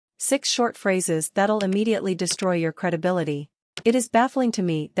6 short phrases that'll immediately destroy your credibility. It is baffling to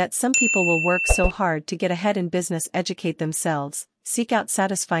me that some people will work so hard to get ahead in business, educate themselves, seek out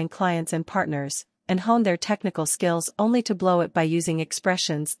satisfying clients and partners, and hone their technical skills only to blow it by using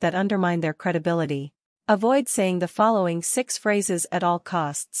expressions that undermine their credibility. Avoid saying the following 6 phrases at all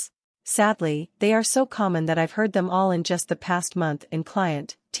costs. Sadly, they are so common that I've heard them all in just the past month in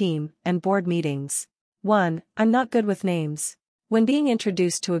client, team, and board meetings. 1. I'm not good with names. When being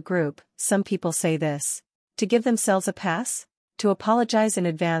introduced to a group, some people say this. To give themselves a pass? To apologize in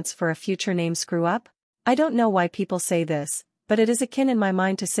advance for a future name screw-up? I don't know why people say this, but it is akin in my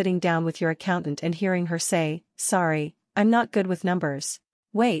mind to sitting down with your accountant and hearing her say, "Sorry, I'm not good with numbers."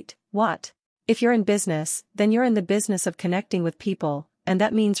 Wait, what? If you're in business, then you're in the business of connecting with people, and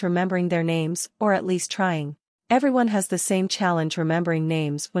that means remembering their names, or at least trying. Everyone has the same challenge remembering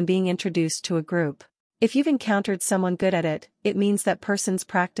names when being introduced to a group. If you've encountered someone good at it, it means that person's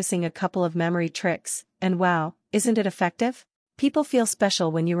practicing a couple of memory tricks, and wow, isn't it effective? People feel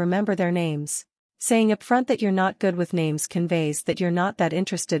special when you remember their names. Saying upfront that you're not good with names conveys that you're not that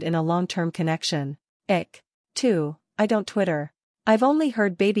interested in a long-term connection. Ick. 2. I don't Twitter. I've only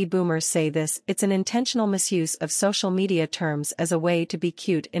heard baby boomers say this. It's an intentional misuse of social media terms as a way to be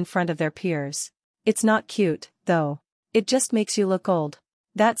cute in front of their peers. It's not cute, though. It just makes you look old.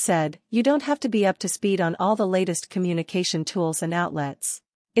 That said, you don't have to be up to speed on all the latest communication tools and outlets.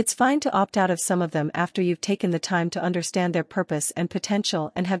 It's fine to opt out of some of them after you've taken the time to understand their purpose and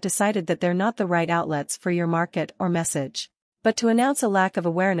potential and have decided that they're not the right outlets for your market or message. But to announce a lack of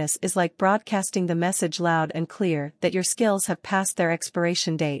awareness is like broadcasting the message loud and clear that your skills have passed their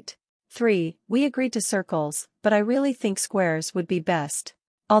expiration date. 3. We agreed to circles, but I really think squares would be best.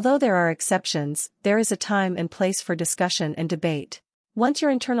 Although there are exceptions, there is a time and place for discussion and debate. Once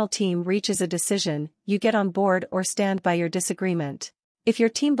your internal team reaches a decision, you get on board or stand by your disagreement. If your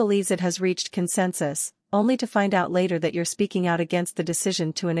team believes it has reached consensus, only to find out later that you're speaking out against the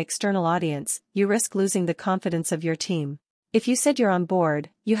decision to an external audience, you risk losing the confidence of your team. If you said you're on board,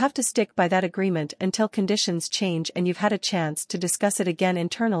 you have to stick by that agreement until conditions change and you've had a chance to discuss it again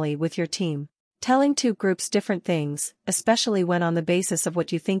internally with your team. Telling two groups different things, especially when on the basis of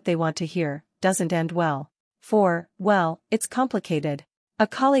what you think they want to hear, doesn't end well. 4. Well, it's complicated. A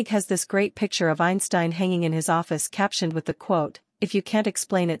colleague has this great picture of Einstein hanging in his office captioned with the quote, "If you can't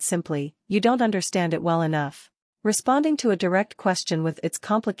explain it simply, you don't understand it well enough." Responding to a direct question with "it's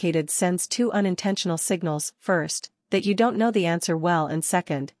complicated" sends 2 unintentional signals. First, that you don't know the answer well, and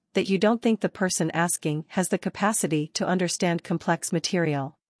second, that you don't think the person asking has the capacity to understand complex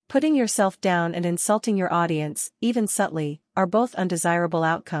material. Putting yourself down and insulting your audience, even subtly, are both undesirable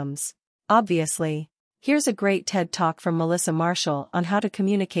outcomes. Obviously. Here's a great TED Talk from Melissa Marshall on how to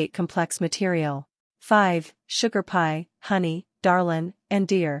communicate complex material. 5. Sugar pie, honey, darlin', and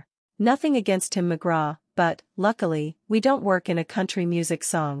dear. Nothing against Tim McGraw, but, luckily, we don't work in a country music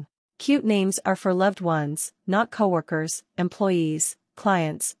song. Cute names are for loved ones, not coworkers, employees,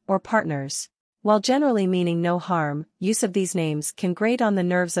 clients, or partners. While generally meaning no harm, use of these names can grate on the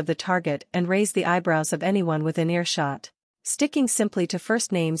nerves of the target and raise the eyebrows of anyone within earshot. Sticking simply to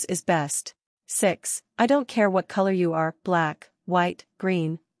first names is best. 6. I don't care what color you are, black, white,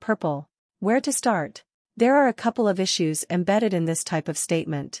 green, purple. Where to start? There are a couple of issues embedded in this type of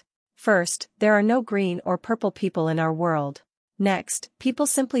statement. First, there are no green or purple people in our world. Next, people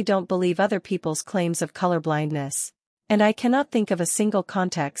simply don't believe other people's claims of colorblindness. And I cannot think of a single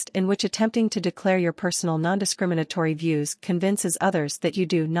context in which attempting to declare your personal non-discriminatory views convinces others that you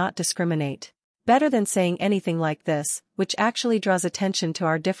do not discriminate. Better than saying anything like this, which actually draws attention to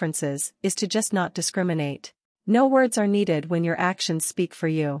our differences, is to just not discriminate. No words are needed when your actions speak for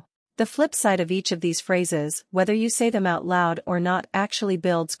you. The flip side of each of these phrases, whether you say them out loud or not, actually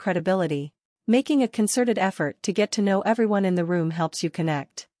builds credibility. Making a concerted effort to get to know everyone in the room helps you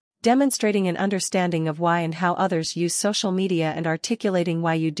connect. Demonstrating an understanding of why and how others use social media and articulating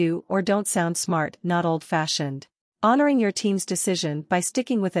why you do or don't sound smart, not old-fashioned. Honoring your team's decision by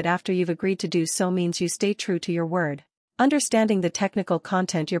sticking with it after you've agreed to do so means you stay true to your word. Understanding the technical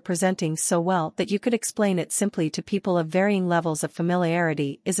content you're presenting so well that you could explain it simply to people of varying levels of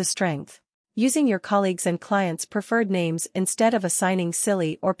familiarity is a strength. Using your colleagues' and clients' preferred names instead of assigning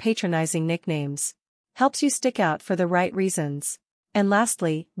silly or patronizing nicknames helps you stick out for the right reasons. And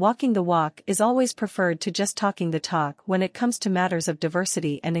lastly, walking the walk is always preferred to just talking the talk when it comes to matters of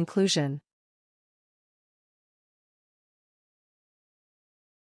diversity and inclusion.